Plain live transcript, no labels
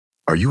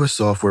Are you a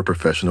software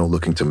professional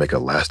looking to make a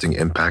lasting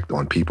impact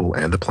on people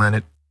and the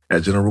planet?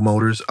 At General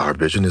Motors, our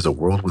vision is a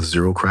world with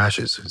zero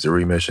crashes, zero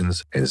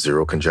emissions, and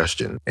zero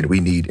congestion. And we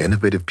need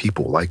innovative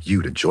people like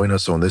you to join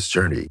us on this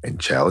journey and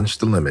challenge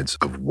the limits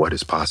of what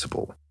is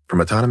possible. From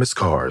autonomous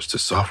cars to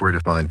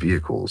software-defined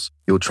vehicles,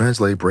 you'll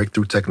translate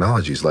breakthrough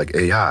technologies like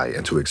AI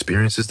into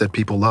experiences that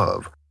people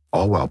love,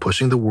 all while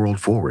pushing the world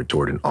forward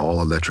toward an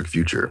all-electric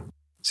future.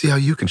 See how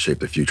you can shape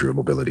the future of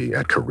mobility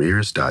at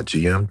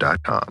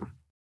careers.gm.com.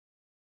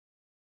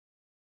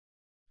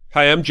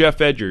 Hi, I'm Jeff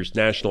Edgers,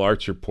 national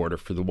arts reporter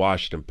for The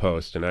Washington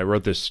Post, and I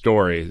wrote this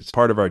story as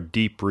part of our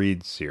Deep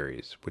Reads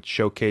series, which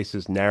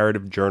showcases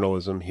narrative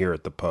journalism here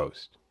at the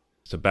Post.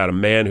 It's about a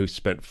man who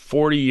spent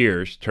 40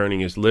 years turning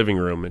his living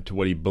room into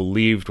what he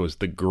believed was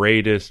the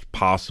greatest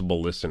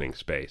possible listening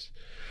space.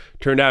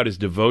 Turned out his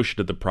devotion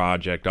to the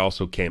project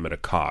also came at a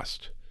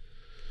cost.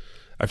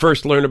 I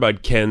first learned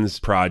about Ken's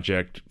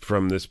project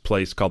from this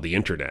place called the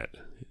Internet.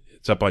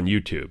 It's up on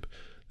YouTube,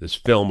 this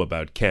film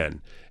about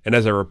Ken. And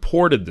as I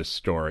reported this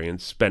story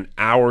and spent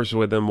hours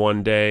with him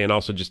one day and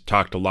also just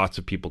talked to lots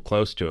of people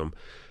close to him,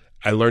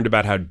 I learned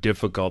about how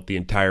difficult the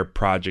entire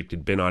project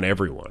had been on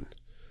everyone.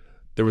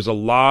 There was a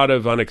lot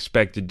of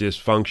unexpected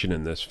dysfunction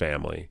in this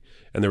family,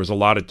 and there was a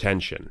lot of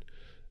tension.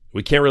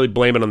 We can't really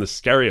blame it on the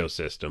stereo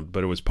system,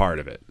 but it was part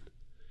of it.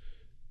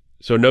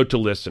 So note to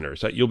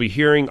listeners, you'll be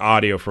hearing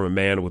audio from a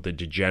man with a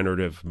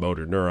degenerative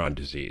motor neuron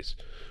disease.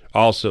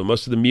 Also,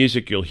 most of the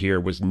music you'll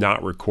hear was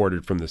not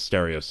recorded from the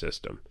stereo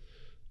system.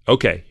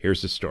 Okay,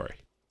 here's the story.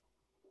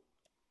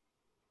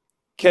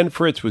 Ken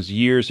Fritz was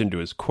years into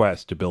his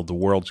quest to build the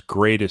world's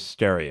greatest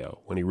stereo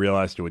when he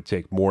realized it would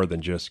take more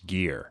than just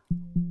gear. It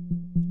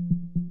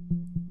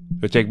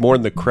would take more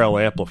than the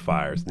Krell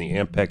amplifiers and the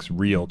Ampex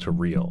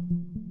reel-to-reel.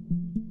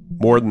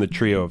 More than the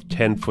trio of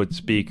 10-foot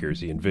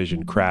speakers he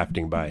envisioned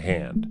crafting by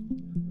hand.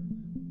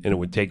 And it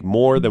would take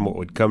more than what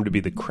would come to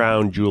be the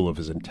crown jewel of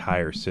his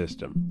entire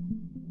system.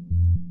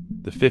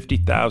 The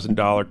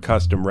 $50,000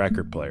 custom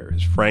record player,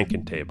 his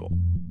Frankentable.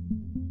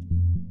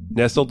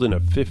 Nestled in a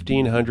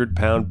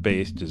 1,500-pound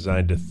base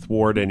designed to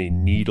thwart any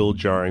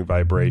needle-jarring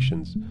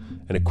vibrations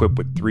and equipped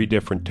with 3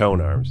 different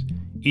tone arms,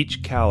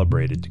 each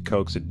calibrated to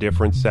coax a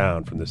different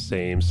sound from the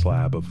same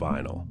slab of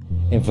vinyl.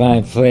 If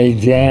I play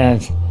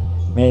jazz,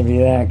 maybe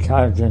that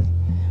cartridge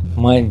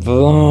might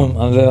bloom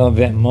a little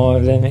bit more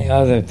than the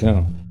other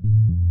two.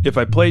 If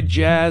I played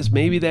jazz,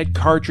 maybe that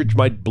cartridge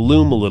might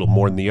bloom a little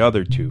more than the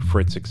other two,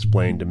 Fritz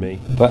explained to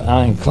me. But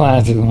on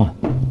classical,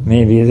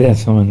 maybe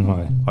this one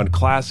would. On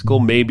classical,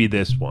 maybe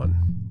this one.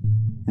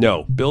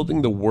 No,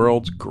 building the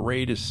world's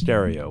greatest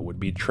stereo would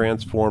be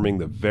transforming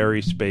the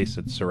very space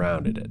that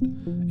surrounded it,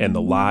 and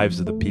the lives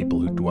of the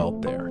people who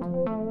dwelt there.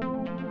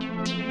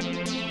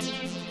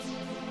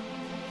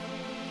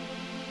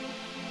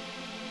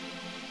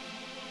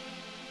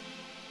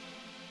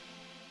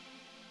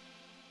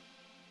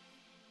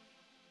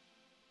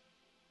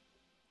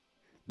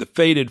 The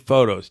faded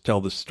photos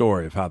tell the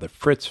story of how the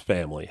Fritz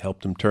family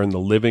helped him turn the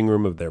living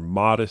room of their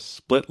modest,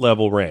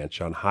 split-level ranch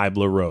on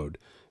Hybla Road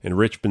in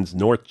Richmond's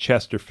North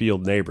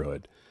Chesterfield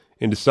neighborhood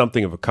into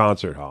something of a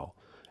concert hall,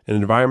 an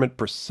environment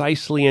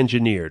precisely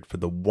engineered for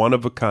the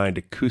one-of-a-kind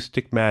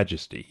acoustic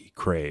majesty he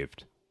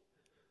craved.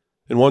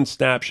 In one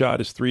snapshot,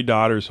 his 3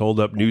 daughters hold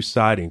up new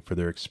siding for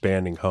their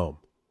expanding home.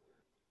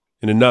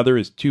 In another,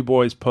 his 2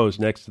 boys pose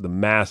next to the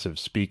massive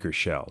speaker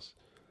shells.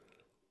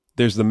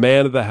 There's the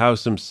man of the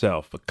house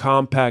himself, a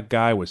compact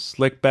guy with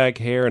slick-back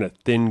hair and a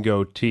thin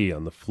goatee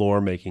on the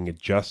floor making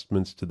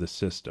adjustments to the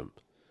system.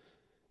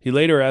 He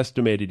later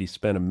estimated he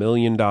spent $1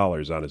 million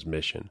on his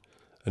mission,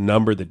 a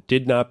number that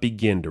did not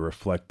begin to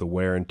reflect the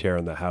wear and tear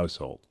on the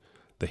household,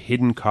 the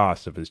hidden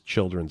costs of his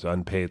children's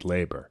unpaid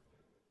labor.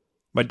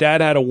 My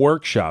dad had a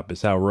workshop,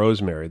 is how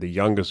Rosemary, the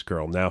youngest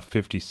girl, now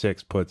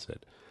 56, puts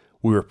it.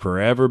 We were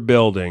forever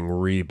building,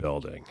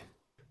 rebuilding.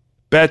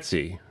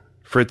 Betsy,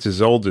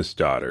 Fritz's oldest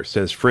daughter,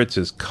 says Fritz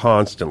is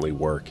constantly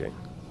working.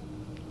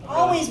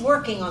 Always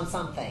working on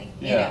something,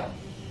 you know.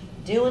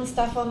 Doing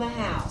stuff on the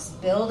house,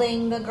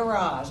 building the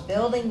garage,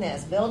 building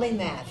this, building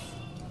that.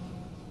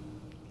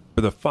 For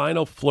the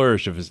final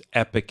flourish of his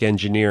epic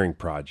engineering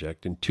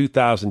project in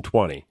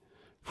 2020,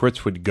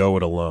 Fritz would go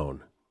it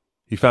alone.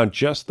 He found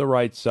just the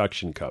right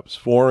suction cups,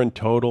 4 in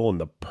total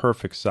and the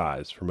perfect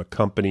size, from a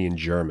company in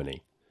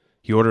Germany.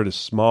 He ordered a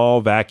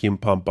small vacuum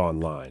pump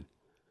online.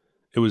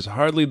 It was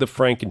hardly the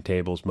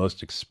Frankentable's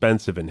most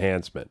expensive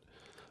enhancement,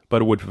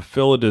 but it would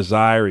fulfill a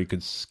desire he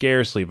could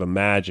scarcely have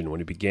imagined when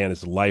he began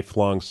his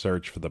lifelong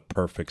search for the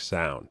perfect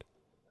sound.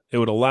 It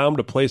would allow him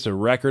to place a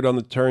record on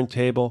the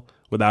turntable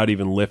without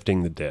even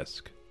lifting the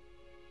disc.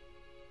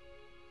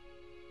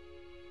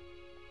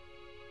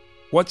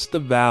 What's the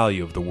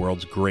value of the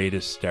world's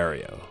greatest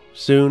stereo?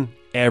 Soon,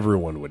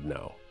 everyone would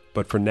know.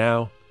 But for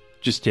now,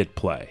 just hit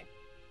play.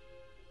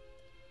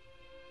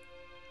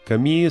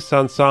 Camille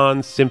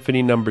Saint-Saëns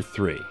Symphony No.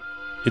 3.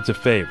 It's a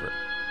favorite.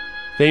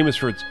 Famous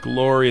for its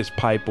glorious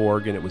pipe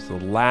organ, it was the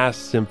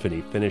last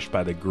symphony finished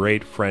by the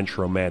great French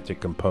Romantic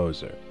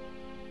composer.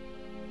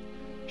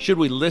 "Should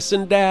we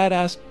listen, Dad?"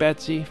 asked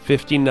Betsy,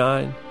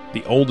 59.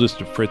 the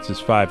oldest of Fritz's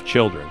 5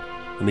 children,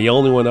 and the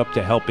only one up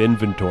to help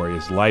inventory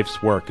his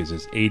life's work as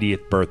his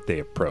 80th birthday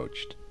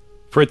approached.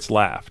 Fritz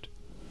laughed.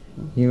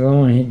 You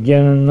won't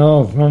get a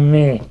no from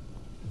me.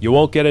 You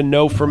won't get a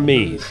no from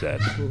me, he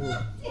said.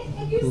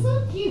 You're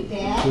so cute,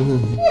 Dad.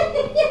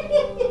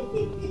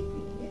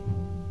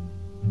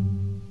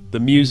 The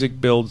music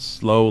builds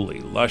slowly,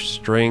 lush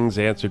strings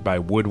answered by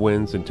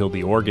woodwinds until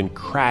the organ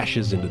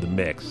crashes into the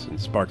mix and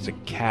sparks a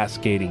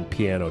cascading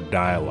piano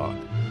dialogue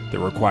that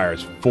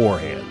requires 4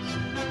 hands.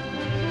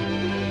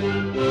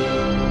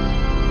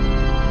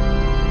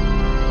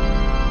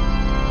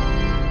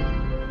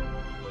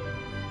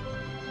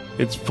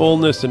 Its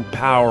fullness and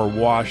power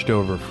washed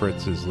over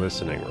Fritz's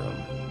listening room.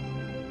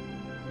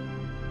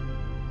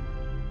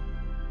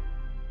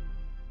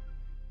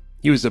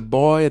 He was a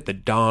boy at the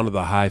dawn of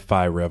the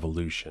hi-fi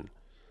revolution.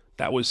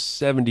 That was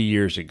 70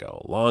 years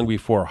ago, long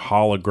before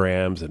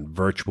holograms and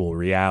virtual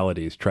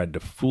realities tried to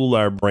fool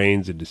our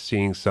brains into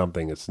seeing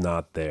something that's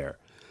not there,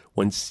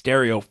 when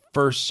stereo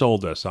first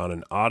sold us on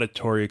an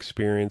auditory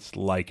experience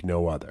like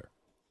no other.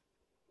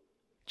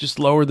 Just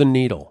lower the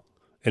needle,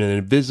 and an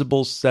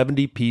invisible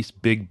 70-piece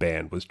big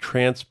band was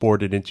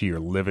transported into your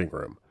living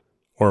room,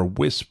 or a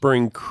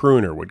whispering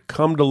crooner would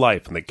come to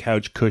life on the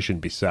couch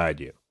cushion beside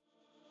you.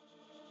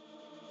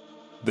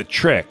 The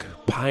trick,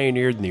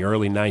 pioneered in the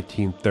early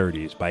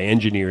 1930s by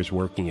engineers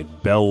working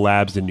at Bell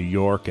Labs in New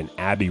York and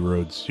Abbey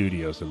Road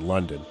Studios in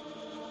London,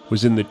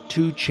 was in the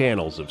 2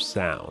 channels of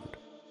sound.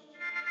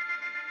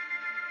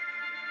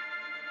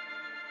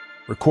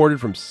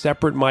 Recorded from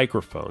separate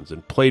microphones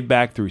and played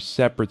back through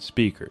separate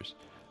speakers,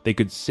 they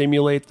could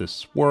simulate the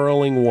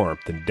swirling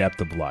warmth and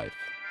depth of life.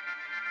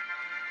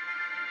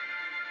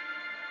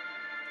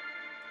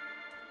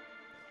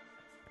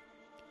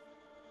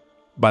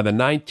 By the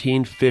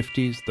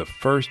 1950s, the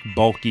first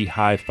bulky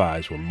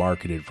hi-fis were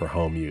marketed for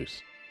home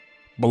use,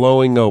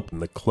 blowing open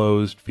the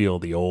closed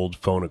field of the old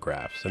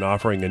phonographs and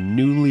offering a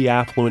newly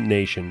affluent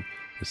nation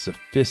a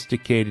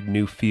sophisticated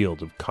new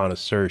field of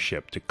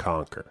connoisseurship to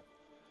conquer.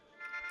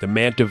 The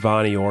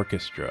Mantovani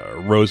Orchestra or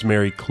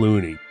Rosemary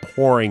Clooney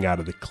pouring out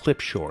of the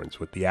Klipschorns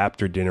with the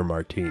after-dinner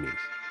martinis.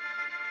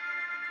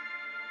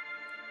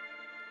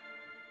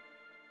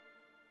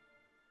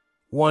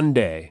 One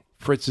day,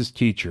 Fritz's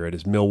teacher at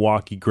his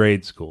Milwaukee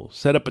grade school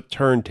set up a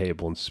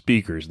turntable and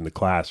speakers in the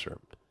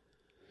classroom.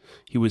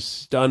 He was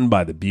stunned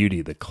by the beauty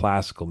of the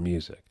classical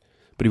music,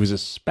 but he was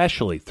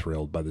especially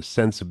thrilled by the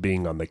sense of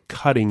being on the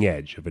cutting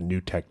edge of a new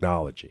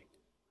technology.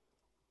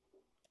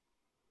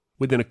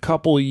 Within a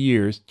couple of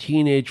years,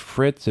 teenage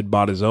Fritz had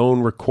bought his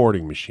own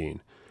recording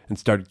machine and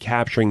started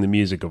capturing the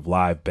music of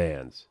live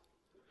bands.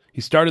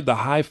 He started the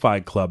Hi-Fi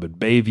Club at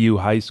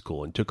Bayview High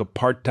School and took a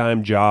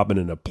part-time job in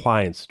an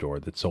appliance store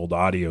that sold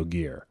audio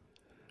gear.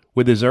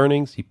 With his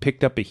earnings, he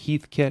picked up a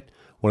Heathkit,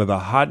 one of the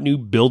hot new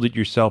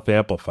build-it-yourself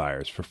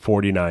amplifiers, for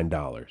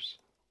 $49.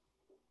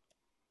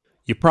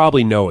 You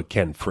probably know a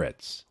Ken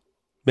Fritz.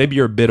 Maybe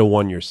you're a bit of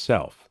one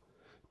yourself.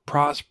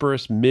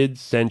 Prosperous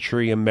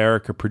mid-century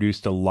America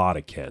produced a lot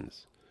of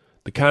Kens.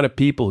 The kind of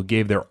people who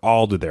gave their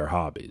all to their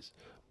hobbies.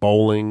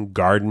 Bowling,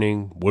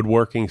 gardening,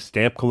 woodworking,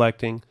 stamp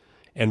collecting,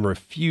 and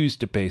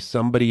refused to pay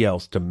somebody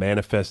else to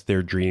manifest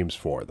their dreams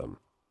for them.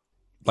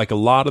 Like a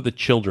lot of the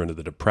children of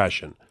the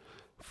Depression,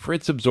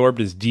 Fritz absorbed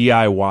his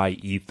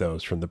DIY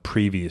ethos from the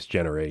previous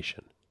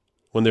generation.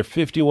 When their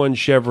 51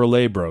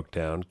 Chevrolet broke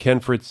down, Ken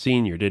Fritz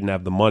Sr. didn't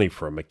have the money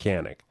for a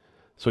mechanic,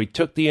 so he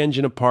took the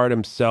engine apart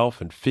himself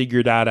and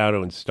figured out how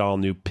to install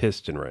new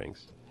piston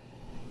rings.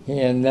 He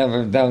had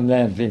never done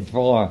that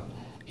before.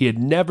 He had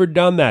never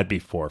done that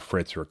before,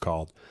 Fritz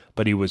recalled,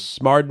 but he was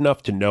smart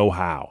enough to know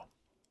how.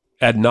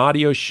 At an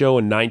audio show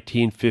in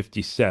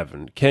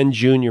 1957, Ken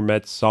Jr.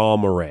 met Saul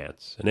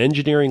Marantz, an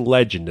engineering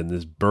legend in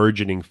this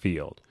burgeoning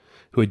field,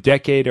 who a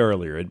decade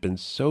earlier had been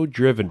so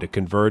driven to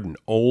convert an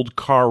old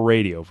car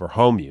radio for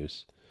home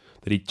use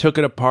that he took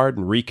it apart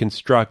and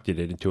reconstructed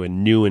it into a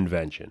new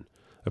invention,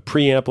 a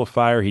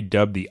preamplifier he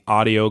dubbed the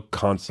Audio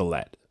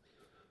Consulette.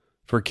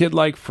 For a kid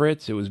like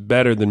Fritz, it was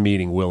better than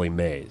meeting Willie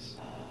Mays.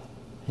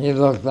 He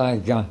looked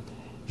like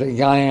the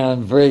guy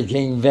on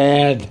Breaking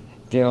Bad.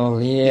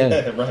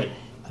 Yeah, right.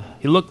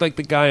 He looked like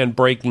the guy on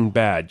Breaking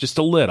Bad, just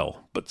a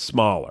little, but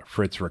smaller,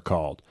 Fritz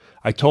recalled.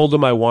 I told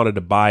him I wanted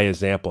to buy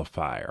his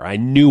amplifier. I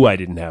knew I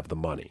didn't have the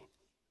money.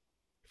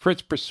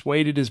 Fritz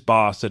persuaded his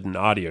boss at an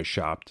audio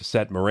shop to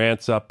set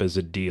Marantz up as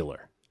a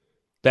dealer.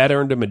 That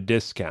earned him a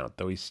discount,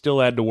 though he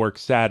still had to work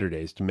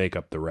Saturdays to make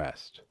up the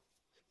rest.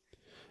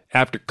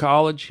 After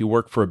college, he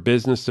worked for a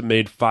business that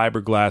made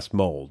fiberglass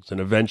molds and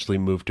eventually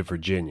moved to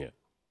Virginia.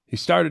 He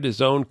started his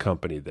own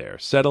company there,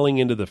 settling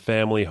into the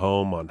family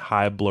home on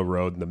Hybla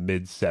Road in the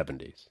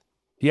mid-'70s.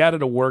 He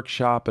added a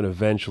workshop and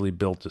eventually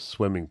built a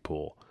swimming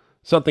pool,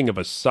 something of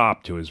a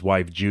sop to his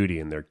wife Judy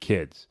and their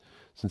kids,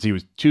 since he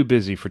was too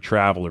busy for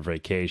travel or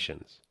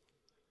vacations.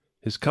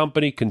 His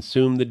company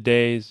consumed the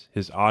days,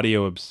 his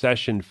audio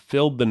obsession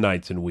filled the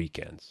nights and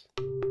weekends.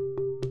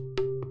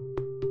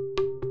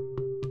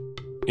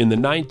 In the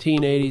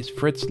 1980s,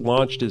 Fritz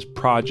launched his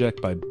project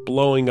by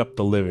blowing up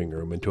the living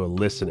room into a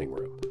listening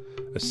room,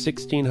 a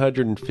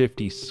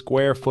 1,650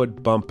 square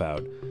foot bump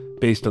out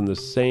based on the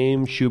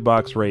same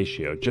shoebox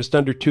ratio, just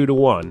under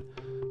 2-to-1,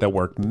 that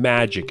worked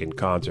magic in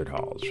concert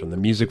halls, from the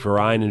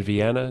Musikverein in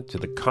Vienna to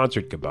the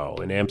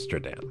Concertgebouw in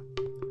Amsterdam.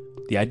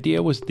 The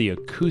idea was the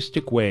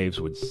acoustic waves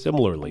would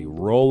similarly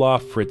roll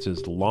off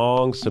Fritz's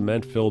long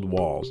cement-filled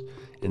walls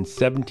and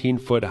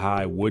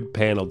 17-foot-high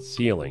wood-paneled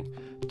ceiling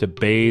to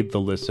bathe the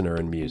listener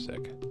in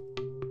music.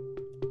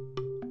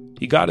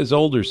 He got his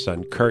older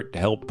son, Kurt, to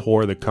help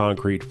pour the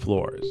concrete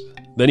floors.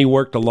 Then he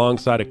worked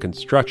alongside a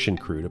construction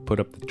crew to put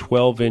up the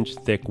 12-inch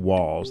thick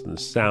walls and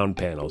the sound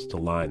panels to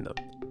line them.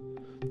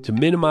 To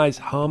minimize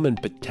hum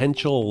and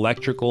potential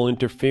electrical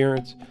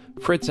interference,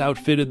 Fritz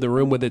outfitted the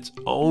room with its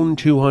own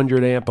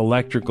 200-amp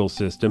electrical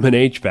system and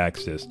HVAC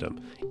system,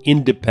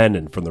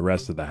 independent from the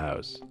rest of the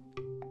house.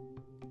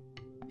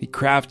 He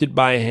crafted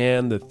by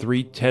hand the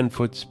 3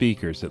 10-foot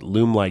speakers that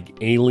loom like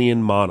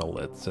alien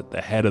monoliths at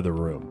the head of the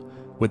room,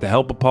 with the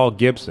help of Paul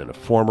Gibson, a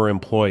former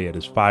employee at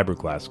his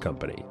fiberglass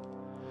company.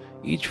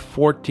 Each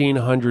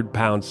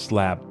 1,400-pound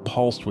slab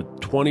pulsed with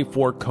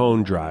 24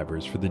 cone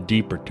drivers for the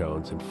deeper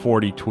tones and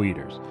 40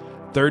 tweeters,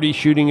 30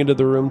 shooting into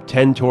the room,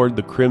 10 toward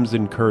the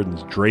crimson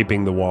curtains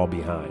draping the wall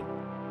behind,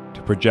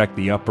 to project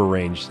the upper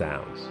range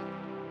sounds.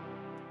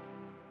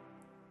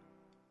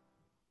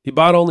 He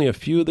bought only a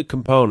few of the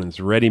components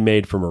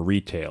ready-made from a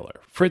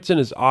retailer. Fritz and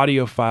his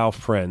audiophile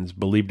friends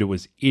believed it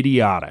was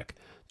idiotic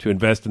to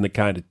invest in the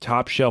kind of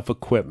top-shelf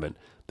equipment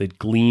that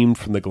gleamed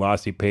from the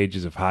glossy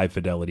pages of High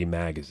Fidelity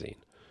magazine.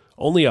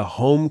 Only a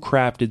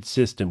home-crafted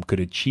system could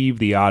achieve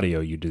the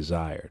audio you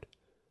desired.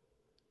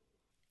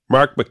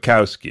 Mark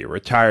Bukowski, a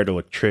retired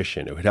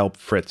electrician who had helped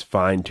Fritz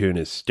fine-tune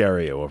his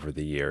stereo over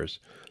the years,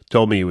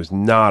 told me he was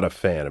not a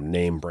fan of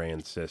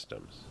name-brand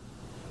systems.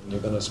 You're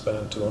going to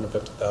spend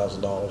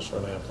 $250,000 for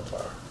an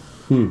amplifier.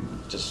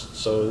 Just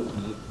so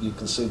you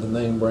can see the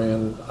name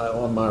brand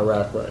on my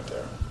rack right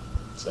there.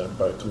 So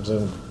everybody comes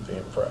in to be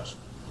impressed.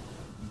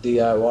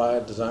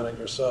 DIY, design it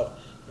yourself.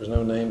 There's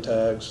no name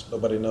tags.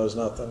 Nobody knows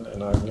nothing.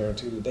 And I can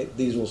guarantee you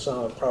these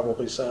will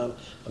probably sound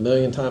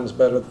 1,000,000 times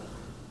better.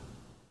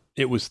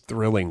 It was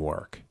thrilling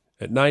work.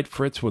 At night,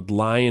 Fritz would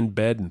lie in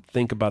bed and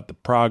think about the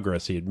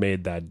progress he had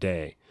made that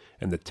day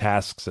and the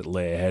tasks that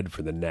lay ahead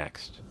for the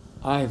next.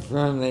 I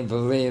firmly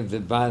believe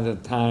that by the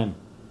time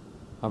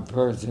a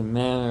person,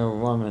 man or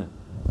woman,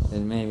 is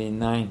maybe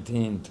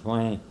 19,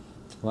 20,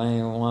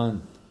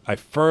 21. I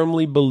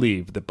firmly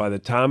believe that by the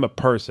time a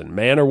person,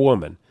 man or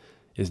woman,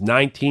 is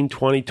 19,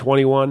 20,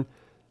 21,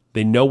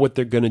 they know what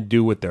they're going to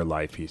do with their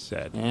life, he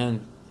said.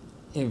 And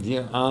if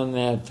you're on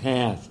that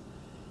path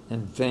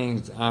and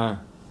things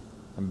are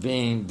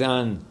being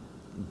done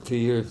to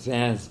your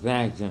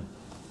satisfaction,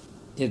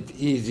 it's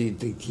easy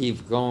to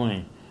keep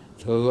going,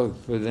 to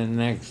look for the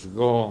next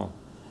goal.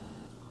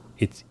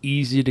 It's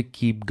easy to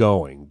keep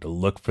going, to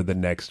look for the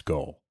next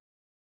goal.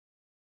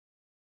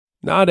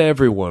 Not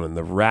everyone in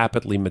the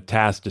rapidly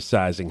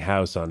metastasizing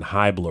house on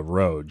Hybla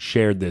Road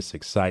shared this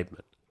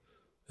excitement.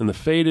 In the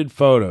faded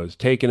photos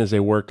taken as they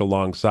worked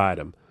alongside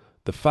him,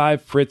 the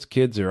 5 Fritz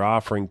kids are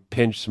offering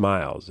pinched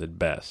smiles at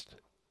best.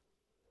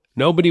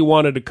 Nobody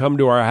wanted to come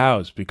to our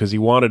house because he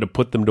wanted to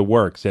put them to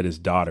work, said his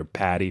daughter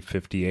Patty,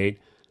 58.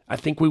 I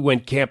think we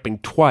went camping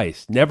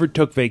twice, never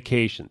took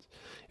vacations.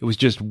 It was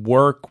just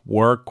work,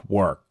 work,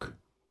 work.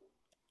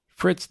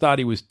 Fritz thought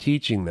he was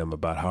teaching them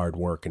about hard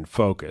work and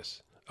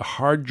focus. A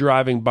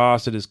hard-driving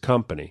boss at his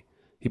company,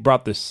 he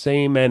brought the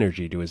same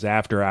energy to his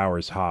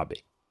after-hours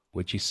hobby,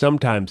 which he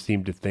sometimes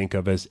seemed to think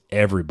of as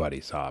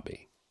everybody's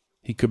hobby.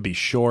 He could be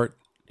short,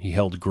 he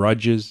held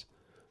grudges.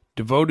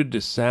 Devoted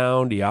to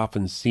sound, he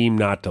often seemed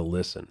not to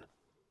listen.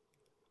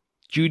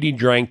 Judy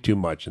drank too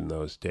much in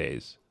those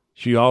days.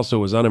 She also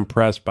was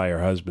unimpressed by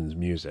her husband's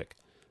music.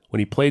 When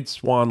he played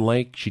Swan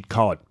Lake, she'd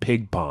call it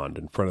Pig Pond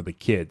in front of the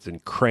kids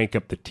and crank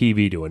up the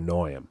TV to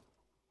annoy him.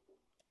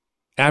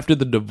 After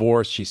the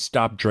divorce, she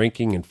stopped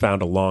drinking and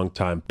found a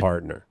longtime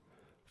partner.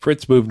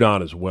 Fritz moved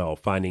on as well,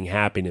 finding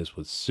happiness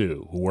with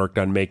Sue, who worked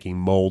on making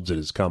molds at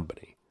his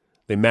company.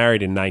 They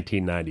married in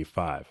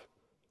 1995.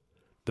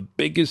 The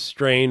biggest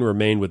strain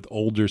remained with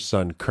older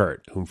son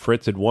Kurt, whom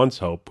Fritz had once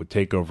hoped would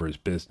take over his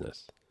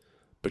business.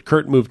 But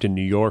Kurt moved to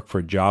New York for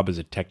a job as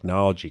a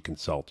technology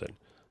consultant.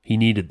 He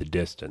needed the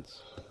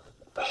distance.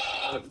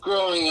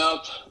 Growing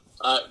up,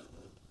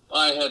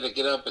 I had to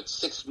get up at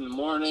 6 in the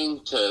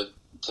morning to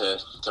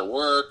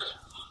work.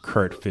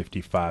 Kurt,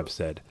 55,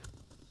 said.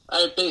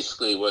 I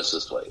basically was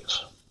a slave.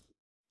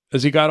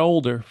 As he got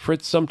older,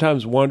 Fritz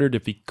sometimes wondered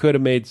if he could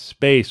have made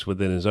space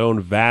within his own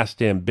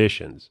vast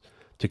ambitions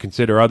to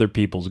consider other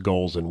people's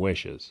goals and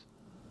wishes.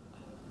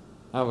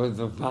 I was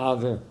a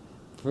father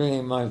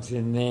pretty much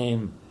in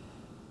name.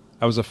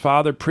 I was a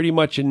father pretty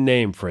much in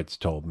name, Fritz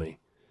told me.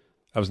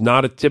 I was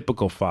not a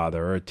typical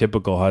father or a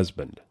typical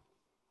husband.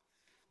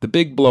 The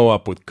big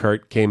blow-up with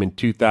Kurt came in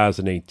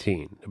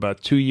 2018,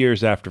 about 2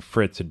 years after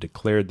Fritz had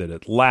declared that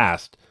at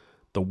last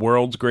the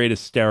world's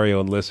greatest stereo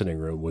and listening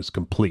room was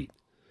complete.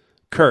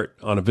 Kurt,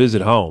 on a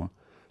visit home,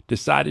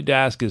 decided to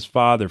ask his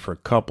father for a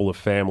couple of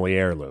family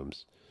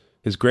heirlooms.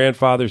 his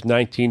grandfather's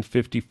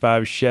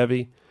 1955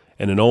 Chevy,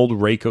 and an old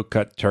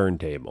Rayco-cut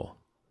turntable.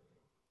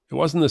 It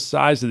wasn't the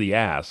size of the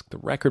ask. The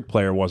record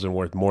player wasn't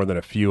worth more than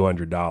a few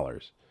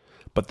 $100s.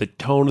 But the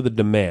tone of the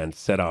demand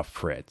set off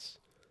Fritz.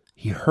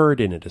 He heard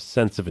in it a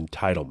sense of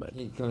entitlement.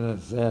 He could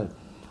have said,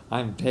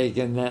 I'm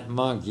taking that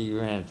monkey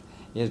wrench.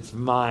 It's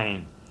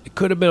mine. It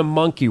could have been a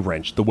monkey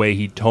wrench, the way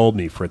he told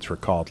me, Fritz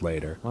recalled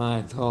later. Well,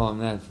 I told him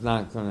that's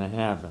not going to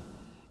happen.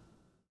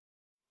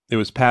 It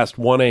was past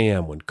 1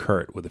 a.m. when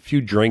Kurt, with a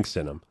few drinks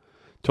in him,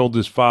 told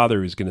his father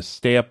he was going to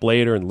stay up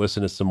later and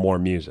listen to some more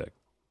music.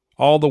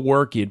 All the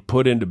work he had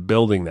put into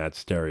building that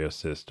stereo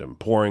system,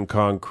 pouring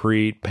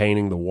concrete,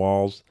 painting the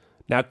walls,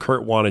 now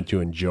Kurt wanted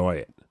to enjoy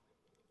it.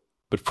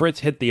 But Fritz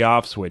hit the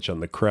off switch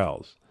on the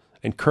Krells,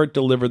 and Kurt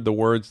delivered the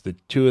words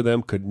that two of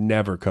them could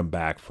never come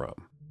back from.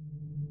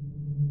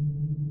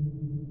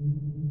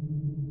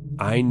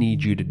 I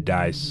need you to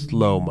die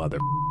slow, mother,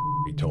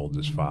 he told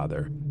his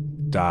father.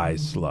 Die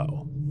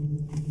slow.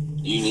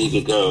 You need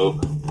to go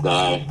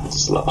die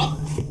slow.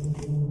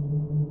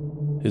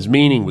 His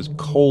meaning was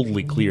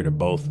coldly clear to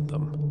both of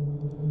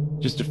them.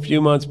 Just a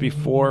few months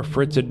before,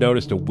 Fritz had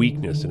noticed a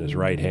weakness in his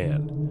right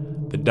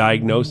hand. The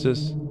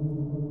diagnosis?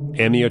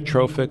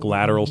 Amyotrophic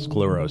lateral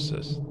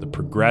sclerosis, the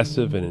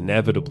progressive and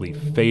inevitably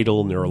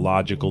fatal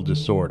neurological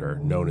disorder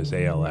known as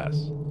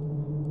ALS.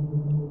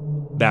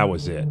 That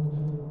was it.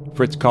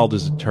 Fritz called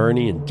his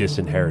attorney and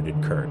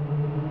disinherited Kurt.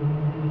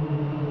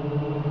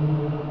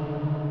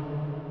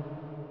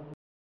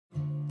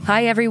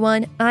 Hi,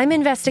 everyone. I'm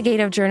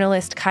investigative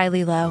journalist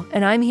Kylie Lowe,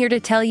 and I'm here to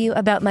tell you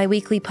about my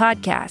weekly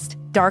podcast,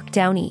 Dark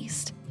Down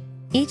East.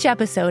 Each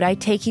episode, I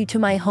take you to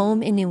my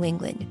home in New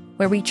England,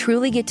 where we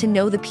truly get to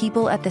know the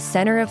people at the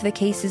center of the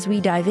cases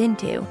we dive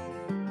into.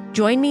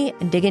 Join me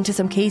and dig into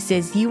some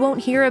cases you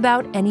won't hear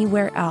about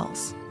anywhere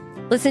else.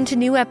 Listen to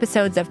new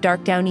episodes of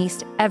Dark Down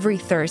East every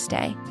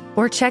Thursday,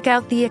 or check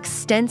out the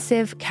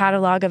extensive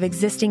catalog of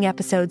existing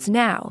episodes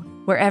now,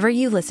 wherever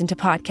you listen to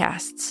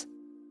podcasts.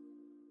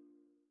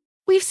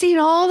 We've seen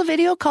all the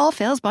video call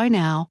fails by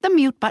now. The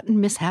mute button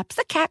mishaps,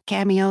 the cat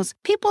cameos,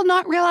 people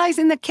not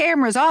realizing the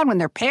camera's on when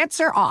their pants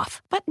are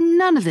off. But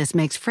none of this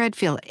makes Fred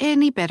feel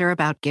any better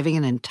about giving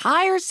an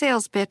entire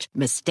sales pitch,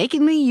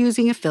 mistakenly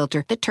using a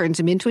filter that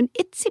turns him into an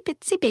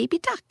itsy-bitsy baby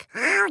duck.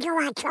 How do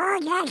I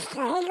turn that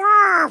thing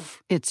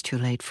off? It's too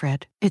late,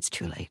 Fred. It's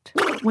too late.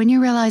 When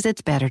you realize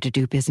it's better to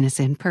do business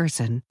in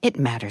person, it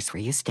matters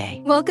where you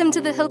stay. Welcome to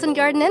the Hilton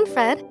Garden Inn,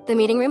 Fred. The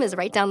meeting room is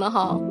right down the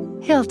hall.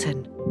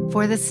 Hilton,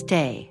 for the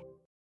stay.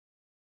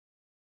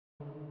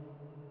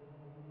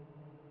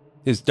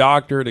 His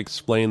doctor had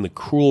explained the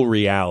cruel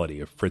reality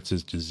of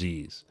Fritz's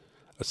disease.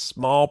 A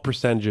small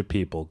percentage of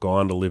people go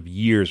on to live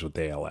years with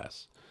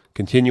ALS,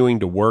 continuing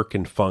to work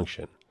and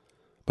function.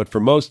 But for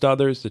most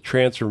others, the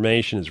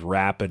transformation is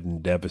rapid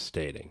and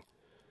devastating.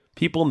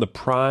 People in the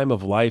prime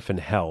of life and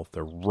health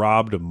are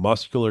robbed of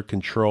muscular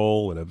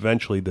control and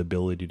eventually the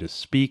ability to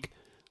speak,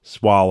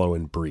 swallow,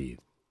 and breathe.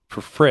 For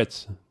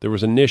Fritz, there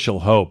was initial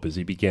hope as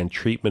he began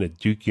treatment at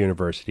Duke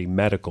University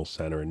Medical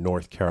Center in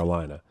North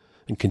Carolina,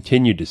 and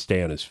continued to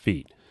stay on his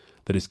feet,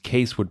 that his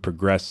case would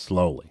progress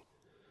slowly.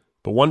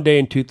 But one day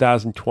in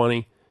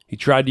 2020, he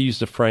tried to use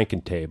the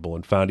Frankentable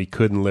and found he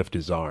couldn't lift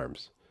his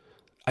arms.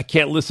 I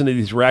can't listen to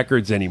these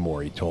records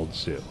anymore, he told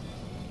Sue.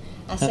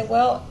 I said,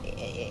 well,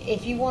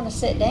 if you want to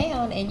sit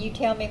down and you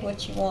tell me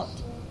what you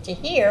want to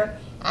hear,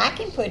 I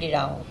can put it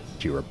on,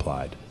 she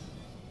replied.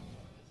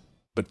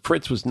 But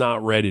Fritz was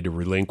not ready to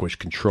relinquish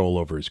control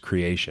over his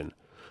creation.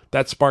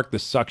 That sparked the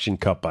suction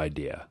cup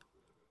idea.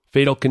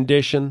 Fatal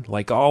condition,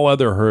 like all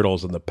other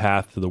hurdles on the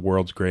path to the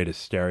world's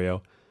greatest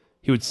stereo,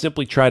 he would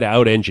simply try to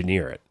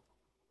out-engineer it.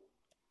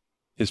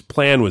 His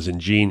plan was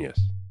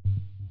ingenious.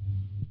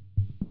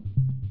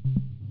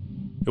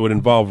 It would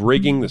involve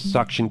rigging the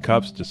suction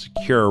cups to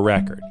secure a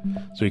record,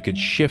 so he could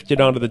shift it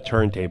onto the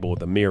turntable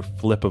with a mere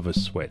flip of a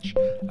switch,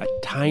 a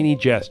tiny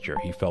gesture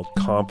he felt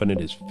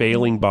confident his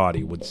failing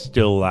body would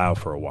still allow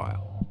for a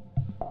while.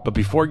 But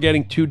before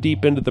getting too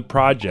deep into the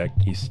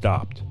project, he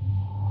stopped.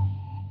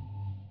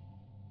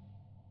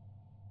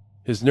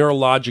 His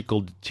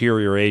neurological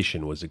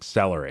deterioration was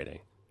accelerating.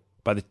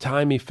 By the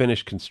time he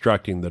finished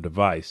constructing the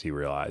device, he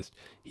realized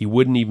he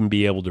wouldn't even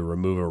be able to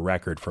remove a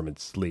record from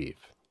its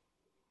sleeve.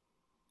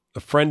 A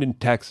friend in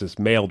Texas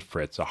mailed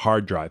Fritz a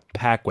hard drive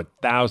packed with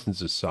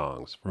thousands of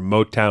songs, from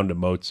Motown to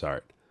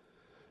Mozart.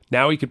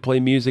 Now he could play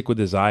music with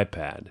his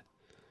iPad.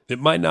 It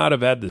might not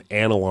have had the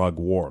analog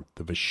warmth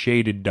of a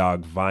shaded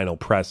dog vinyl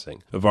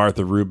pressing of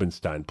Arthur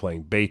Rubinstein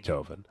playing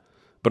Beethoven,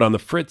 but on the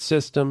Fritz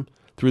system,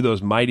 through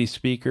those mighty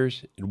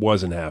speakers, it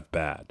wasn't half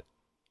bad.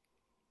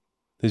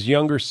 His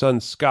younger son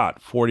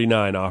Scott,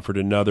 49, offered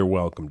another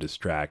welcome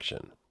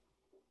distraction.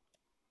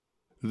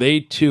 They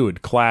too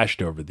had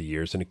clashed over the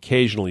years and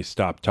occasionally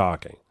stopped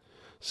talking.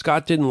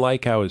 Scott didn't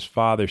like how his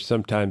father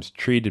sometimes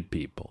treated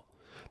people.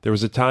 There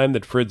was a time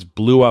that Fritz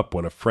blew up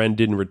when a friend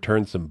didn't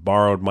return some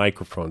borrowed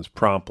microphones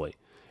promptly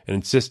and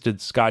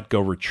insisted Scott go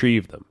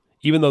retrieve them,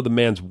 even though the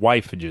man's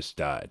wife had just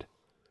died.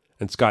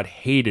 And Scott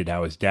hated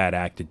how his dad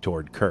acted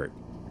toward Kurt.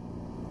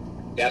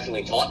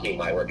 definitely taught me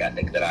my work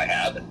ethic that I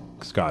have.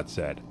 Scott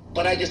said.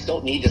 But I just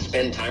don't need to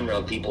spend time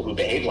around people who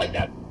behave like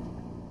that.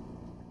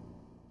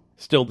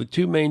 Still, the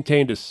two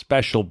maintained a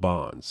special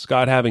bond,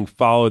 Scott having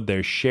followed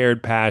their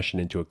shared passion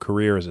into a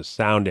career as a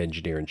sound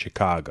engineer in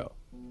Chicago.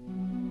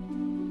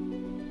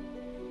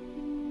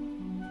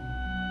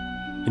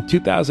 In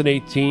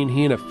 2018,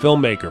 he and a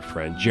filmmaker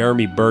friend,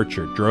 Jeremy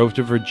Burchard, drove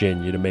to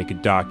Virginia to make a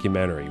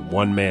documentary,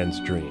 One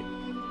Man's Dream.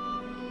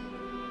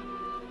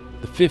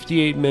 The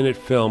 58-minute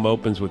film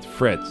opens with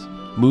Fritz,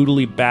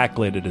 moodily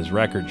backlit at his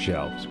record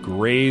shelves,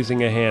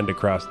 grazing a hand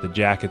across the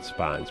jacket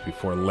spines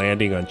before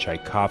landing on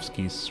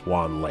Tchaikovsky's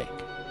Swan Lake.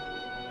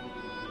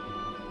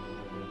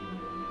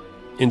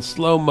 In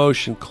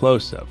slow-motion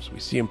close-ups, we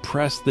see him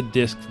press the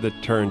disc to the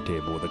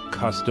turntable with a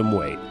custom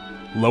weight,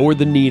 lower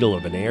the needle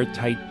of an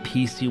airtight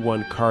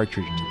PC-1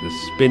 cartridge to the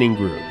spinning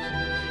grooves,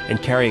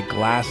 and carry a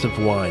glass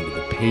of wine to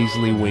the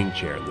Paisley wing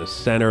chair in the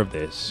center of the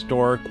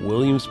historic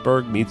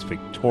Williamsburg meets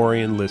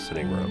Victorian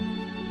listening room.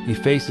 He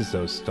faces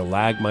those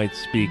stalagmite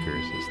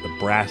speakers as the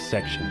brass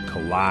section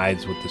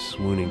collides with the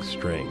swooning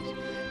strings,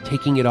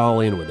 taking it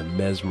all in with a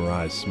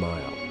mesmerized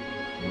smile.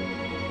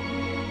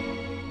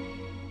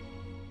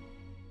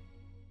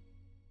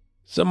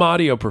 Some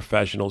audio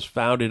professionals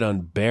found it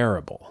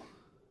unbearable.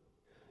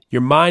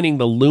 "You're mining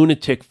the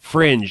lunatic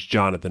fringe,"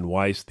 Jonathan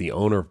Weiss, the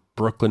owner of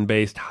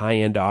Brooklyn-based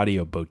high-end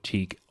audio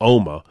boutique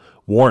OMA,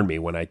 warned me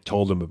when I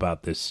told him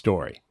about this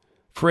story.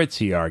 Fritz,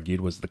 he argued,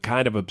 was the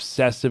kind of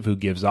obsessive who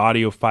gives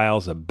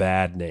audiophiles a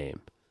bad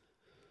name.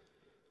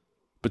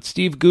 But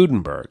Steve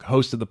Gutenberg,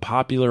 host of the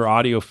popular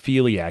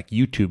Audiophiliac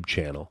YouTube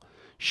channel,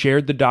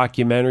 shared the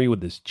documentary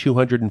with his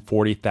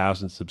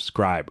 240,000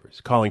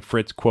 subscribers, calling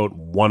Fritz, quote,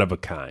 one of a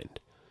kind.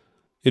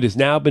 It has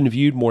now been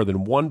viewed more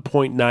than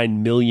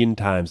 1.9 million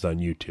times on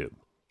YouTube.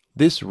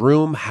 This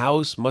room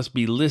house must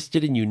be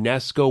listed in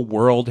UNESCO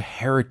World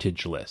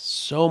Heritage List.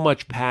 So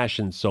much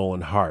passion, soul,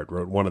 and heart,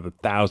 wrote one of the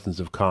thousands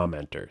of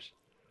commenters.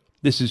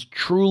 This is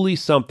truly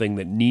something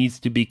that needs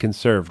to be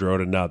conserved,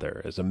 wrote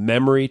another, as a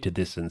memory to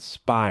this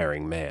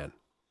inspiring man.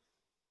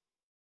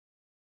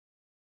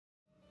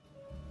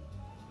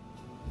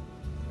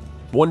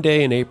 One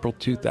day in April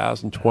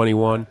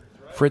 2021,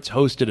 Fritz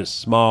hosted a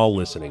small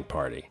listening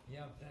party.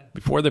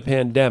 Before the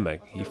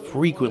pandemic, he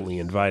frequently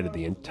invited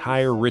the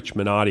entire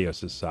Richmond Audio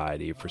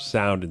Society for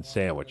sound and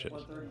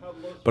sandwiches.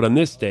 But on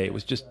this day, it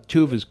was just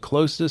two of his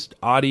closest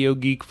audio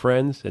geek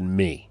friends and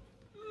me.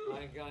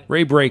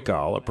 Ray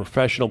Breakall, a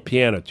professional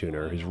piano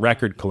tuner whose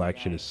record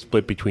collection is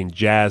split between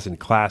jazz and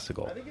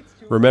classical,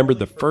 remembered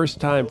the first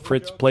time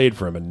Fritz played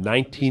for him a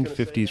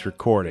 1950s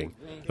recording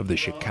of the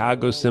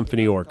Chicago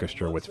Symphony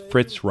Orchestra with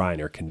Fritz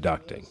Reiner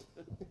conducting.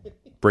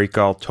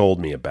 Breakall told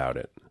me about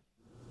it.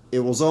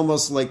 It was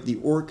almost like the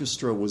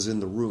orchestra was in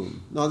the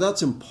room. Now,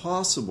 that's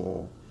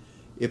impossible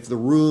if the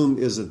room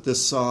isn't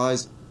this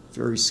size.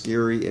 Very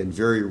scary and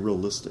very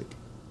realistic.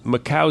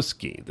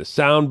 Makowski, the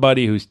sound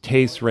buddy whose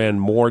tastes ran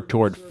more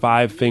toward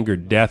Five Finger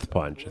Death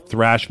Punch, a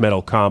thrash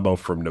metal combo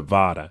from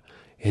Nevada,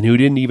 and who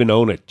didn't even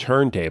own a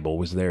turntable,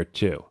 was there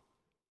too.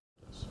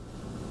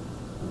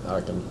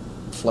 I can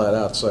flat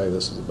out say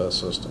this is the best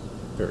system,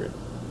 period,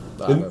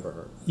 that I've ever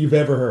heard. You've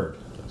ever heard?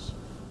 Yes.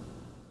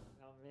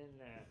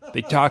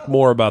 They talk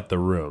more about the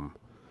room.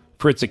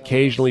 Fritz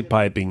occasionally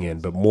piping in,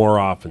 but more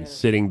often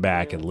sitting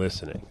back and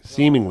listening,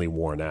 seemingly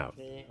worn out.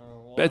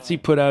 Betsy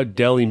put out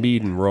deli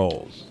meat and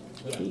rolls.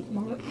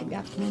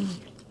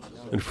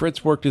 And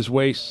Fritz worked his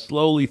way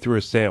slowly through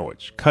a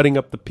sandwich, cutting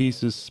up the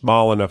pieces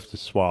small enough to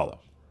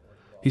swallow.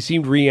 He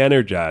seemed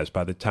re-energized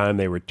by the time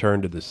they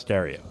returned to the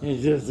stereo.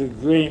 It's just a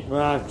great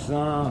rock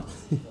song,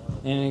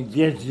 and it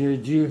gets your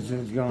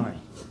juices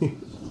going.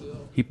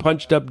 He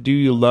punched up Do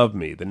You Love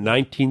Me, the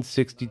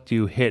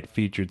 1962 hit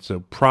featured so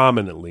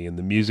prominently in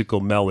the musical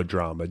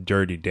melodrama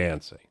Dirty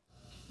Dancing.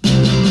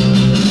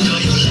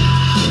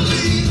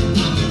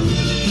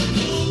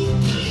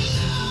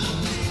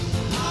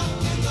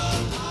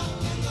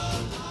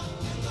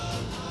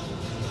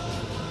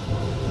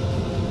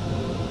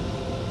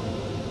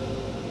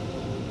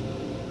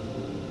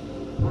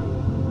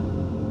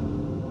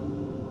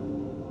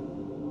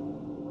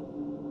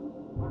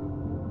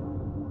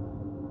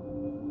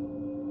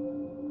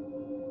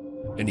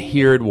 And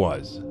here it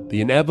was, the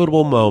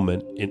inevitable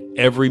moment in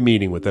every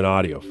meeting with an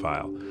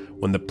audiophile,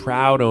 when the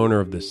proud owner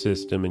of the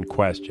system in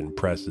question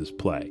presses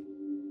play.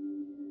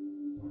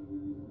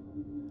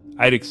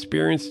 I'd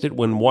experienced it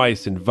when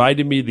Weiss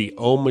invited me to the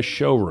OMA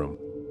showroom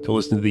to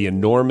listen to the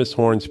enormous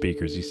horn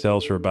speakers he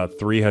sells for about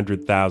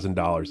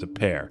 $300,000 a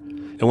pair,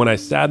 and when I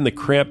sat in the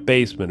cramped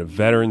basement of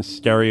veteran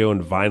stereo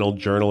and vinyl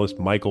journalist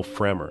Michael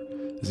Fremer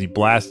as he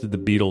blasted the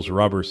Beatles'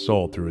 Rubber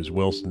Soul through his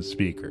Wilson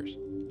speakers.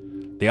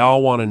 They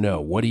all want to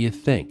know, what do you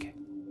think?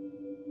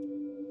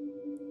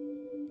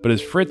 But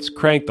as Fritz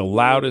cranked the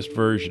loudest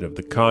version of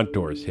the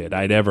Contours hit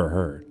I'd ever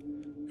heard,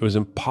 it was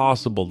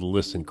impossible to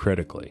listen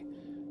critically.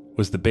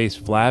 Was the bass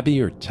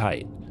flabby or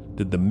tight?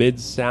 Did the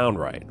mids sound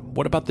right?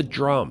 What about the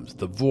drums,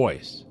 the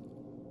voice?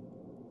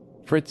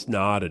 Fritz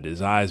nodded,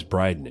 his eyes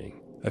brightening.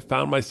 I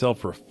found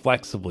myself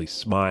reflexively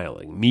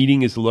smiling,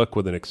 meeting his look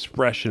with an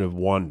expression of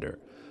wonder,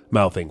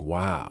 mouthing,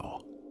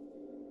 "Wow."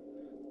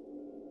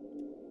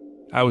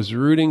 I was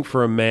rooting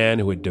for a man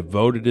who had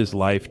devoted his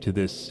life to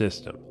this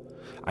system.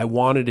 I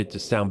wanted it to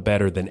sound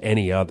better than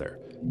any other,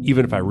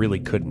 even if I really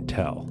couldn't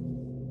tell.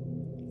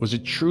 Was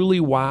it truly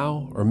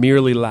wow or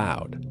merely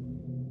loud?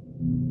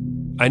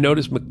 I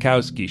noticed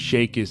Mikowski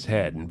shake his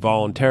head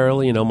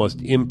involuntarily and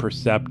almost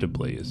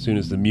imperceptibly as soon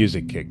as the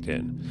music kicked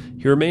in.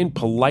 He remained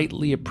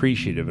politely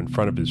appreciative in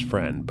front of his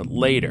friend, but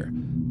later,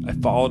 I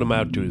followed him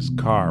out to his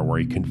car where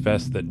he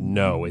confessed that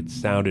no, it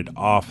sounded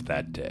off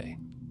that day.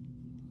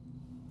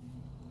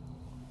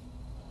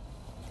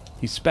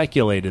 He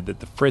speculated that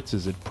the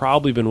Fritzes had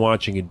probably been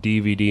watching a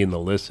DVD in the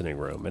listening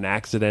room and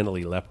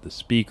accidentally left the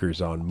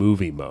speakers on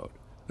movie mode,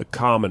 a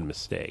common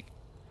mistake.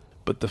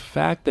 But the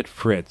fact that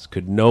Fritz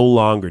could no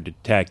longer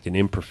detect an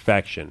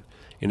imperfection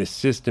in a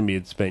system he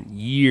had spent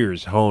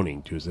years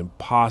honing to his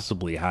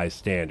impossibly high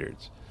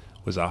standards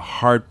was a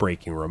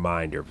heartbreaking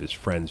reminder of his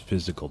friend's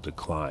physical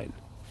decline.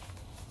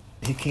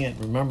 He can't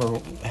remember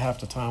half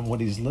the time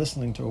what he's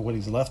listening to or what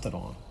he's left it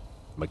on,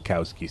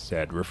 Mikowski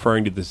said,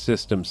 referring to the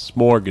system's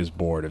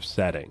smorgasbord of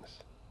settings.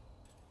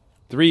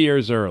 3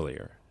 years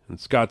earlier, in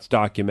Scott's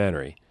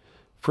documentary,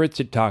 Fritz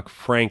had talked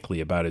frankly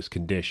about his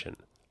condition,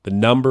 the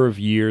number of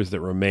years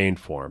that remained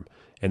for him,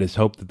 and his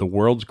hope that the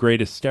world's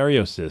greatest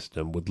stereo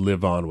system would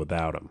live on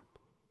without him.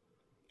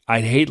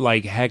 "I'd hate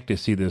like heck to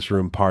see this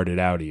room parted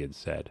out," he had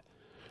said.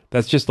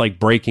 "That's just like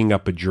breaking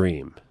up a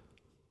dream."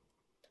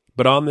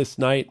 But on this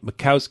night,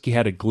 Mikowski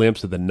had a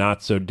glimpse of the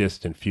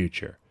not-so-distant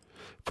future.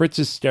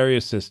 Fritz's stereo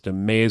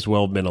system may as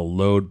well have been a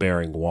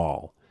load-bearing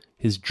wall.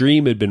 His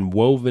dream had been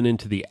woven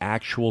into the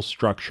actual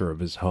structure of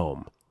his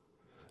home.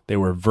 They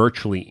were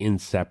virtually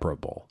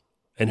inseparable.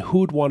 And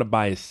who'd want to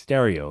buy a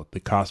stereo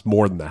that cost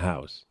more than the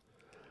house?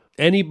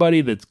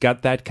 Anybody that's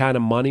got that kind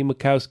of money,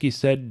 Mikowski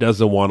said,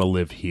 doesn't want to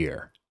live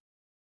here.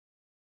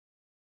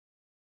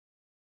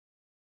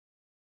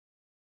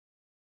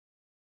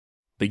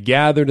 They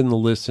gathered in the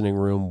listening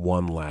room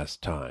one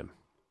last time.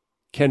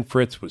 Ken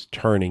Fritz was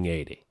turning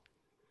 80.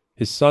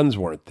 His sons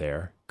weren't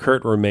there.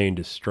 Kurt remained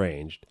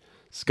estranged.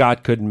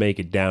 Scott couldn't make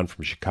it down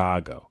from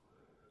Chicago.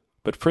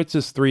 But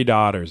Fritz's 3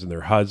 daughters and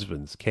their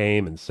husbands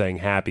came and sang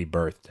happy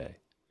birthday.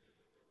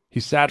 He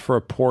sat for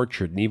a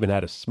portrait and even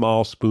had a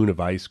small spoon of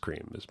ice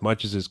cream, as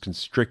much as his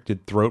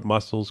constricted throat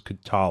muscles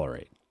could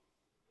tolerate.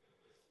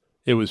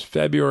 It was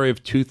February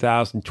of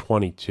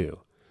 2022,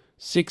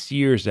 6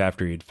 years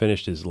after he had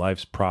finished his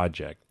life's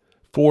project,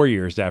 4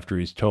 years after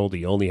he was told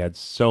he only had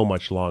so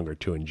much longer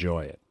to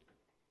enjoy it.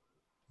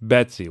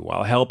 Betsy,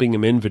 while helping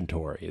him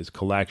inventory his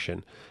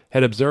collection,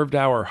 had observed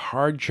how her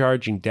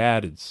hard-charging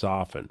dad had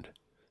softened.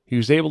 He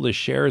was able to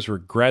share his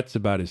regrets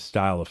about his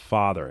style of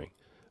fathering,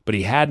 but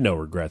he had no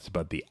regrets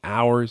about the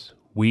hours,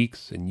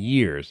 weeks, and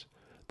years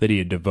that he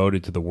had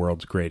devoted to the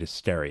world's greatest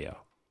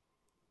stereo.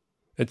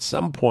 At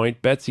some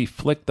point, Betsy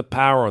flicked the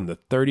power on the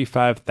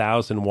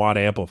 35,000-watt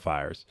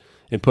amplifiers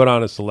and put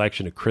on a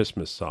selection of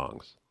Christmas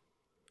songs.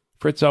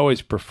 Fritz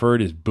always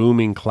preferred his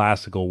booming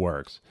classical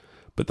works,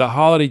 but the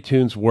holiday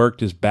tunes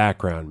worked as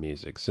background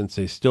music since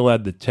they still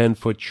had the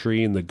 10-foot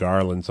tree and the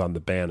garlands on the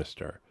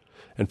banister,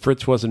 and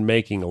Fritz wasn't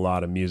making a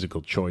lot of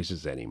musical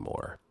choices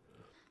anymore.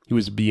 He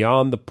was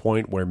beyond the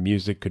point where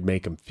music could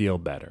make him feel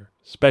better,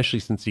 especially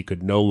since he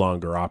could no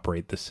longer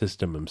operate the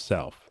system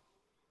himself.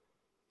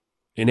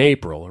 In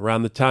April,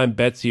 around the time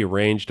Betsy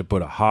arranged to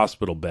put a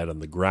hospital bed on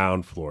the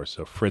ground floor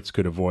so Fritz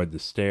could avoid the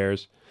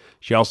stairs,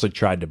 she also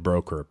tried to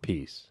broker a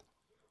peace.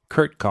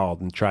 Kurt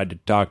called and tried to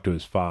talk to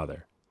his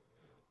father.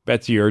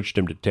 Betsy urged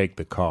him to take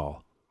the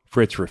call.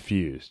 Fritz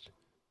refused.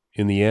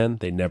 In the end,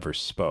 they never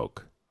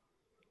spoke.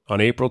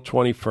 On April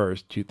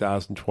 21st,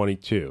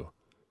 2022,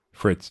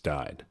 Fritz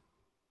died.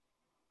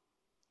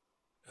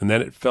 And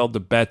then it fell to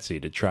Betsy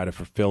to try to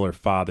fulfill her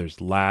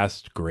father's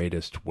last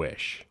greatest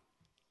wish.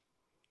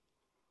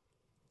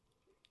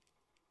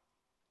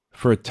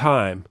 For a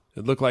time,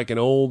 it looked like an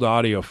old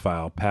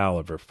audiophile pal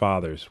of her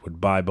father's would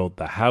buy both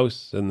the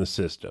house and the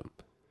system,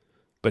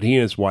 but he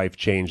and his wife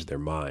changed their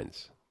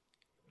minds.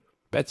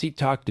 Betsy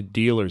talked to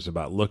dealers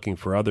about looking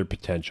for other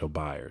potential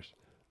buyers.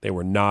 They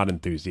were not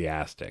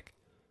enthusiastic.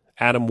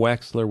 Adam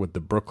Wexler, with the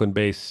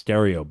Brooklyn-based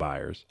Stereo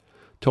Buyers,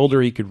 told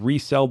her he could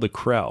resell the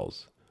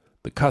Krells.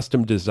 The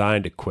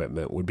custom-designed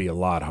equipment would be a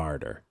lot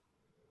harder.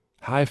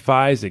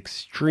 Hi-Fi's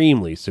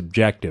extremely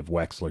subjective,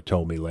 Wexler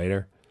told me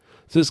later.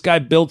 So this guy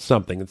built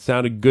something that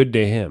sounded good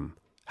to him.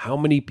 How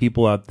many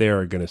people out there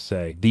are going to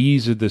say,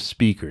 "These are the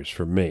speakers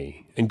for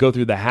me," and go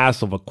through the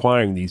hassle of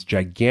acquiring these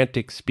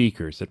gigantic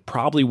speakers that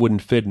probably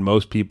wouldn't fit in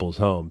most people's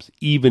homes,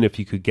 even if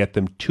you could get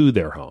them to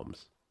their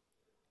homes?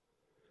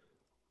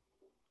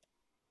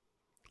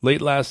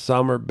 Late last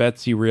summer,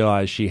 Betsy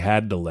realized she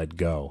had to let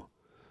go.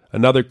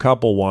 Another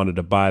couple wanted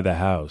to buy the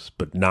house,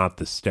 but not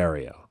the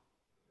stereo.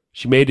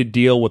 She made a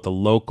deal with a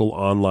local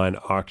online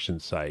auction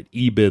site,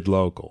 eBid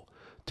Local,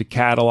 to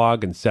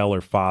catalog and sell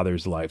her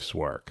father's life's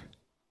work.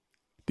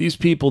 These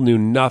people knew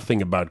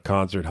nothing about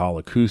concert hall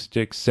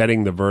acoustics,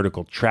 setting the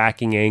vertical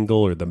tracking angle,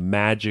 or the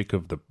magic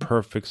of the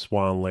perfect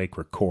Swan Lake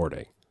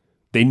recording.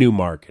 They knew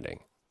marketing.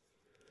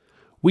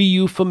 We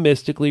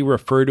euphemistically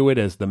refer to it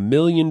as the $1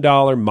 million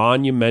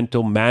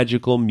monumental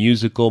magical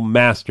musical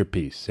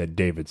masterpiece, said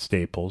David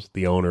Staples,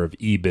 the owner of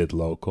eBid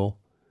Local.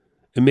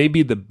 It may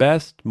be the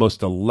best,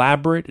 most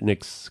elaborate, and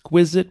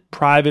exquisite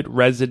private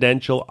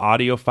residential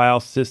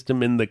audiophile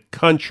system in the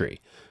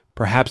country,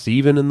 perhaps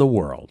even in the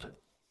world.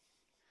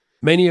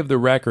 Many of the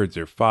records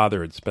her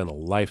father had spent a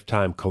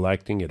lifetime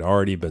collecting had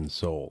already been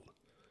sold,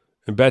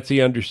 and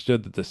Betsy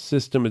understood that the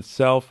system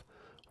itself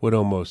would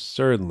almost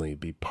certainly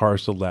be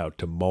parceled out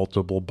to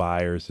multiple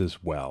buyers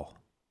as well.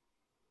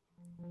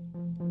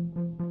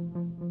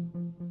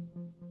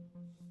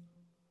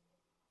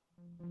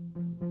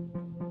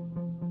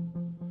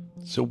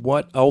 So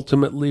what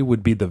ultimately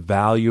would be the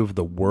value of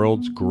the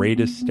world's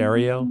greatest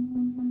stereo?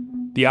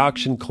 The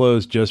auction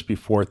closed just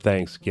before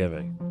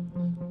Thanksgiving.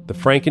 The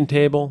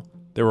Frankentable,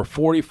 there were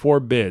 44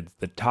 bids,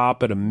 the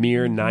top at a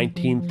mere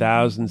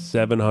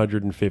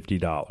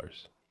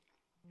 $19,750.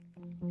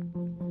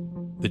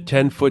 The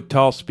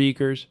 10-foot-tall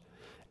speakers,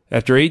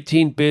 after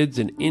 18 bids,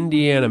 an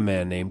Indiana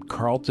man named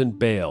Carlton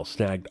Bale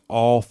snagged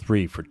all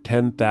three for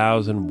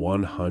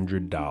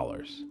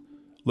 $10,100.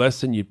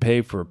 Less than you'd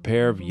pay for a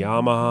pair of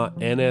Yamaha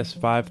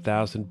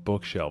NS5000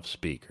 bookshelf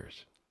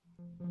speakers.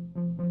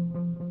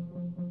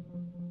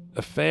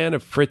 A fan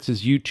of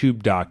Fritz's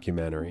YouTube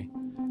documentary,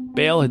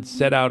 Bale had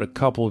set out a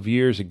couple of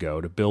years ago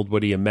to build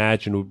what he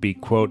imagined would be,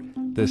 quote,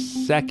 the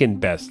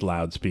second best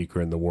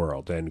loudspeaker in the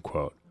world, end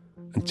quote,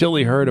 until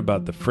he heard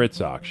about the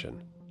Fritz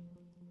auction.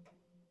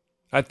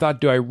 I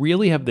thought, do I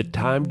really have the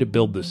time to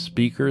build the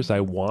speakers I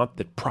want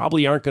that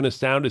probably aren't going to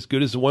sound as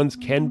good as the ones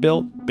Ken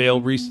built?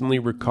 Bale recently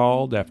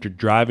recalled after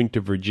driving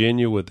to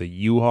Virginia with a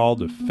U-Haul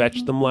to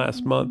fetch them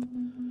last month.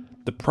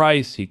 The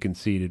price, he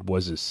conceded,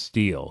 was a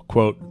steal,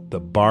 quote, the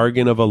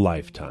bargain of a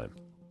lifetime.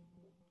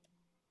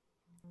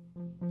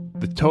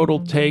 The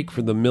total take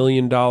for the $1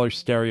 million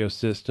stereo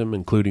system,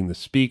 including the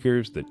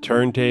speakers, the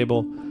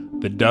turntable,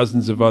 the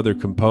dozens of other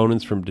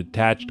components from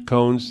detached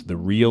cones to the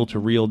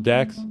reel-to-reel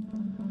decks,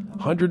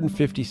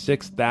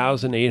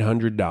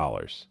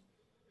 $156,800.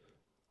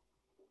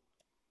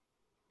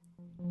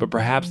 But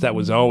perhaps that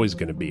was always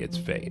going to be its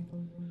fate.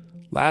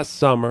 Last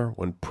summer,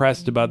 when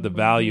pressed about the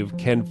value of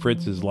Ken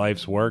Fritz's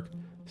life's work,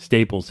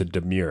 Staples had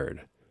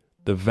demurred.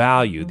 The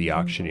value, the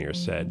auctioneer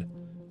said,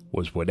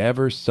 was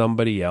whatever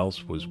somebody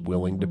else was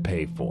willing to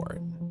pay for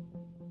it.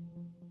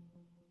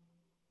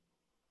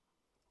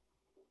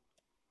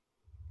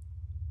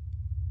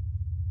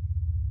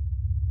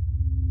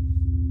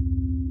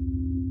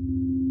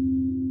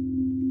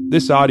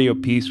 This audio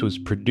piece was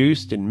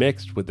produced and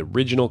mixed with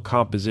original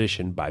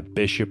composition by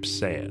Bishop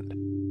Sand.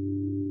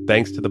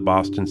 Thanks to the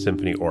Boston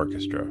Symphony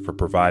Orchestra for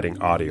providing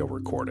audio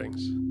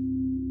recordings.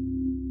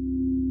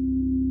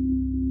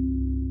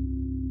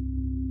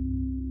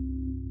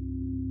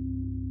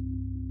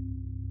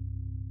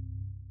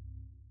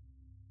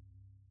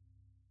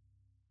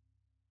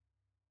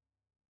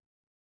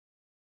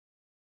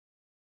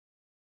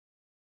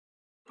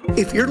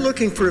 If you're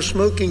looking for a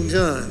smoking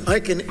gun, I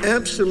can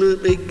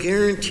absolutely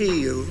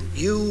guarantee you,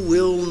 you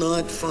will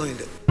not find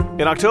it.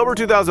 In October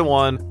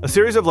 2001, a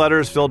series of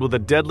letters filled with a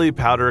deadly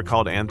powder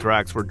called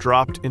anthrax were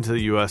dropped into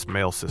the U.S.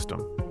 mail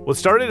system. What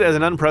started as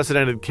an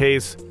unprecedented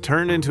case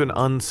turned into an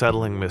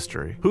unsettling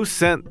mystery. Who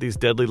sent these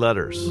deadly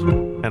letters?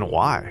 And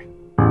why?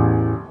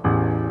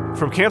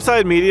 From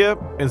Campside Media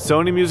and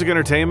Sony Music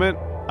Entertainment,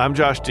 I'm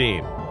Josh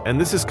Dean,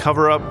 and this is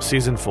Cover Up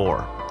Season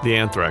 4, The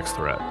Anthrax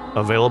Threat,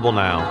 available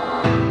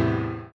now.